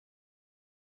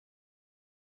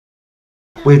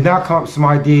We've now come up with some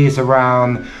ideas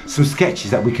around some sketches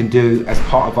that we can do as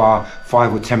part of our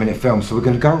 5 or 10 minute film. So we're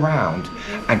going to go around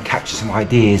and capture some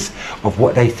ideas of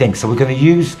what they think. So we're going to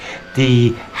use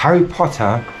the Harry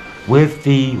Potter with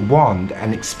the wand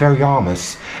and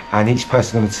expelliarmus, and each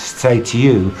person going to say to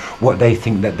you what they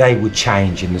think that they would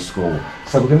change in the school.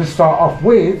 So we're going to start off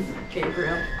with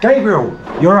Gabriel. Gabriel,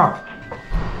 you're up.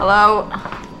 Hello.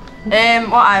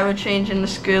 What I would change in the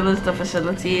school is the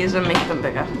facilities and make them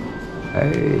bigger.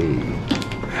 Hey.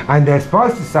 And they're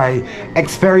supposed to say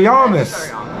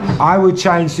expelliarmus. I would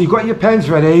change. So you've got your pens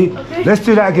ready. Okay. Let's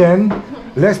do that again.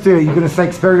 Let's do it. You're going to say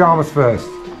expelliarmus first.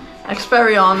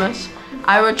 Expelliarmus.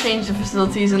 I would change the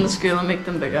facilities in the school and make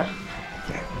them bigger.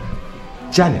 Yeah.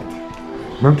 Janet,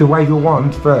 remember to wave your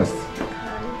wand first.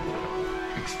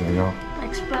 Expelliarmus.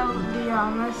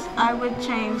 I would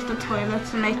change the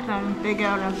toilets and make them bigger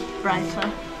and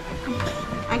brighter.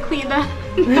 And cleaner.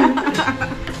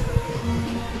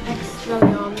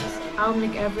 Expelliarmus. I'll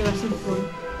make every lesson fun.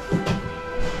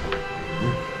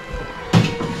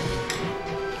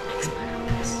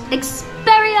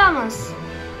 Expelliarmus.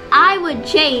 I would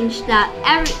change that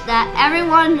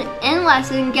everyone in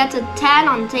lesson gets a 10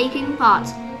 on taking part,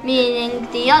 meaning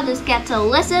the others get to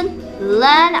listen,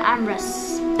 learn, and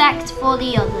respect for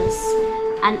the others.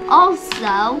 And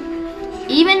also,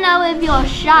 even though if you're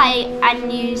shy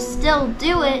and you still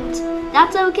do it,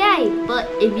 that's okay.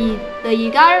 But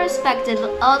you gotta respect it.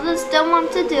 If others don't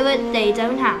want to do it, they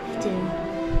don't have to.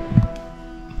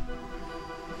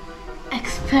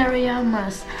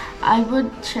 Expelliarmus. I would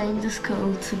change the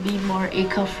school to be more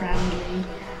eco-friendly.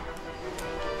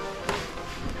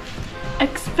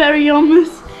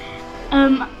 Expelliarmus.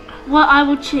 What I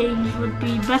would change would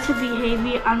be better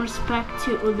behavior and respect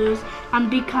to others and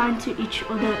be kind to each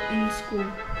other in school.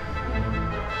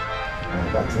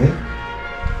 That's it.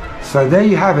 So there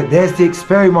you have it. There's the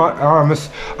expelliarmus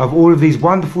of all of these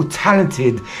wonderful,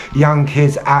 talented young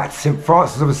kids at St.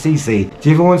 Francis of Assisi. Do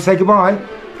you even want to say goodbye?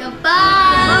 Goodbye.